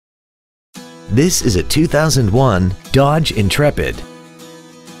This is a 2001 Dodge Intrepid.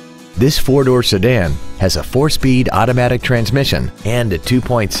 This four-door sedan has a 4-speed automatic transmission and a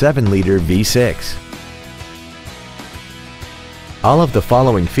 2.7-liter V6. All of the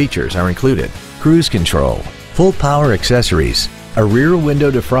following features are included: cruise control, full power accessories, a rear window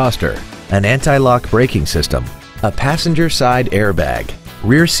defroster, an anti-lock braking system, a passenger side airbag,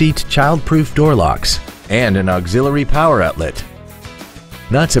 rear seat child-proof door locks, and an auxiliary power outlet.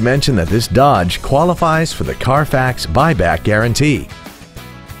 Not to mention that this Dodge qualifies for the Carfax buyback guarantee.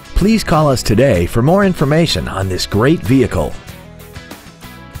 Please call us today for more information on this great vehicle.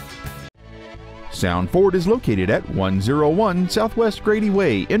 Sound Ford is located at 101 Southwest Grady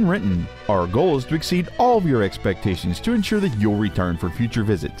Way in Renton. Our goal is to exceed all of your expectations to ensure that you'll return for future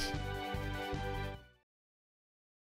visits.